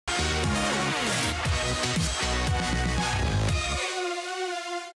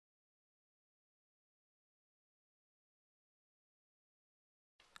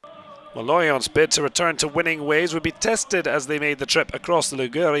Well, Lorient's bid to return to winning ways would be tested as they made the trip across the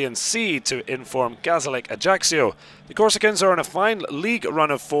Ligurian Sea to inform GFC Ajaccio. The Corsicans are on a fine league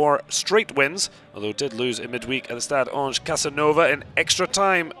run of 4 straight wins, although did lose in midweek at the Stade Ange Casanova in extra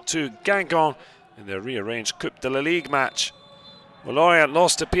time to Guingamp in their rearranged Coupe de la Ligue match. Well, Lorient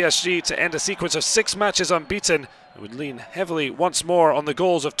lost to PSG to end a sequence of 6 matches unbeaten and would lean heavily once more on the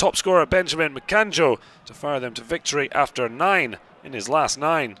goals of top scorer Benjamin MOUKANDJO to fire them to victory after 9 in his last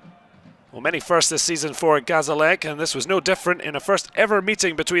 9. Well, many firsts this season for GFC, and this was no different in a first ever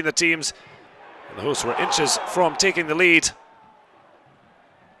meeting between the teams. And the hosts were inches from taking the lead,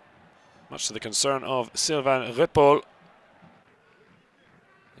 much to the concern of Sylvain Ripoll.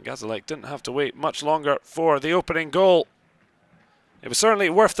 And GFC didn't have to wait much longer for the opening goal. It was certainly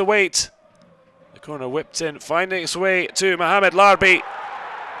worth the wait. The corner whipped in, finding its way to Mohamed LARBI.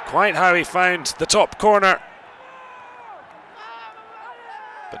 Quite how he found the top corner.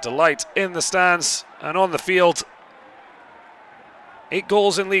 But delight in the stands and on the field. 8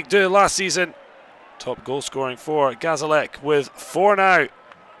 goals in Ligue 2 last season. Top goal scoring for GFC with 4 now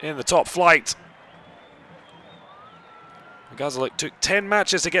in the top flight. GFC took 10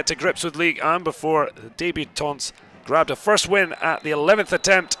 matches to get to grips with Ligue 1 before the debutants grabbed a first win at the 11th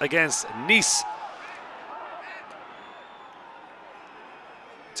attempt against Nice.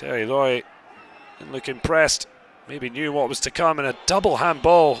 Terry Loy didn't look impressed. Maybe knew what was to come, and a double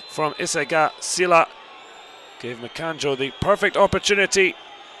handball from Issiaga SYLLA gave MOUKANDJO the perfect opportunity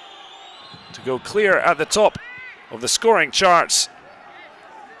to go clear at the top of the scoring charts.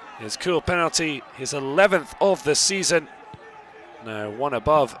 His cool penalty, his 11th of the season, now one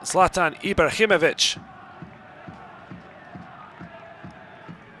above Zlatan Ibrahimovic.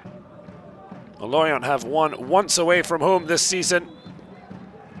 Well, Lorient have won once away from home this season.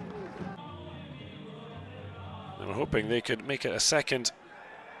 We're hoping they could make it a second.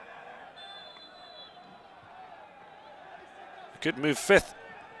 They could move 5th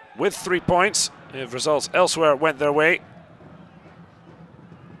with 3 points if results elsewhere went their way.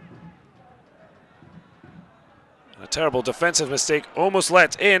 A terrible defensive mistake almost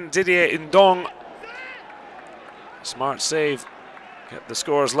let in Didier Ndong. Smart save, kept the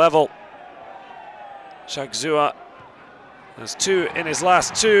scores level. Jacques ZOUA has 2 in his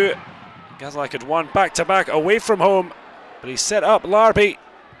last 2. GFC had won back-to-back away from home, but he set up LARBI.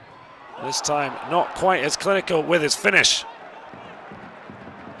 This time not quite as clinical with his finish.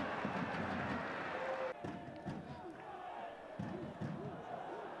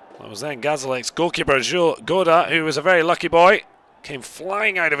 That was then GFC's goalkeeper Jules GODA, who was a very lucky boy, came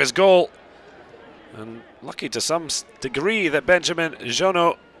flying out of his goal. And lucky to some degree that Benjamin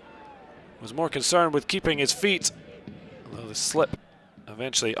Jonot was more concerned with keeping his feet, although the slip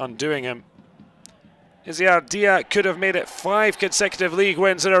eventually undoing him. Issiaga could have made it 5 consecutive league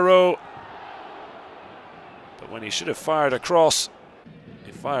wins in a row, but when he should have fired across,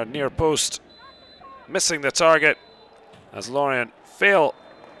 he fired near post, missing the target as Lorient fail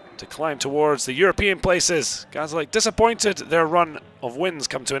to climb towards the European places. GFC disappointed, their run of wins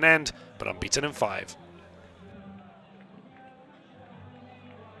come to an end, but unbeaten in 5.